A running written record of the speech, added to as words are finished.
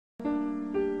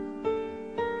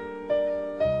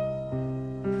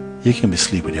You can be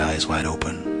asleep with your eyes wide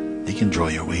open. You can draw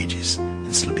your wages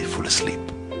and still be full asleep.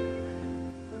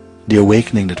 The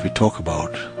awakening that we talk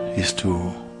about is to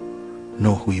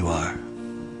know who you are.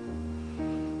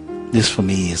 This for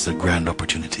me is the grand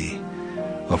opportunity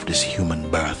of this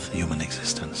human birth, human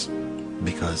existence,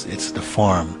 because it's the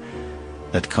form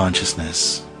that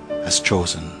consciousness has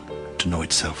chosen to know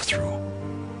itself through.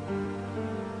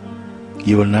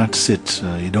 You will not sit,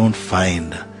 you don't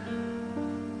find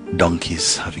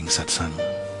donkeys having satsang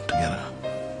together,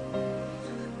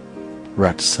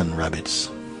 rats and rabbits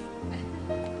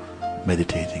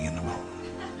meditating in the world,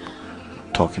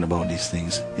 talking about these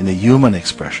things. In a human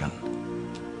expression,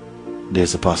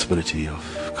 there's a possibility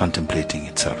of contemplating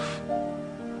itself.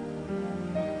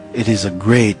 It is a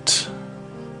great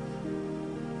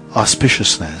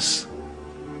auspiciousness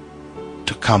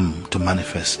to come to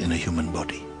manifest in a human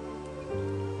body,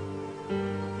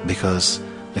 because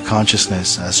the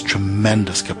consciousness has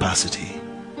tremendous capacity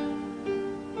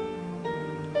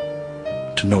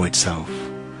to know itself,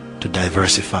 to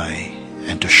diversify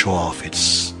and to show off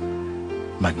its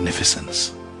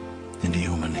magnificence in the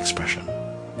human expression.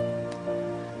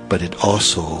 But it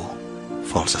also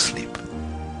falls asleep.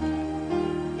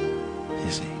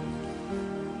 You see.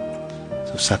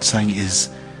 So satsang is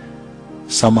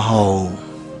somehow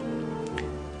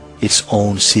its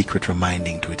own secret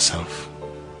reminding to itself.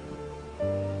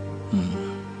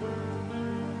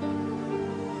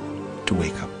 To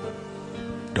wake up.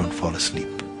 Don't fall asleep.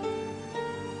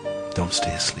 Don't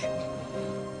stay asleep.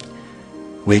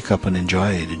 Wake up and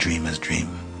enjoy the dream as dream.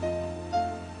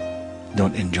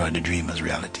 Don't enjoy the dream as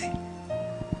reality.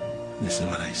 This is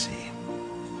what I see.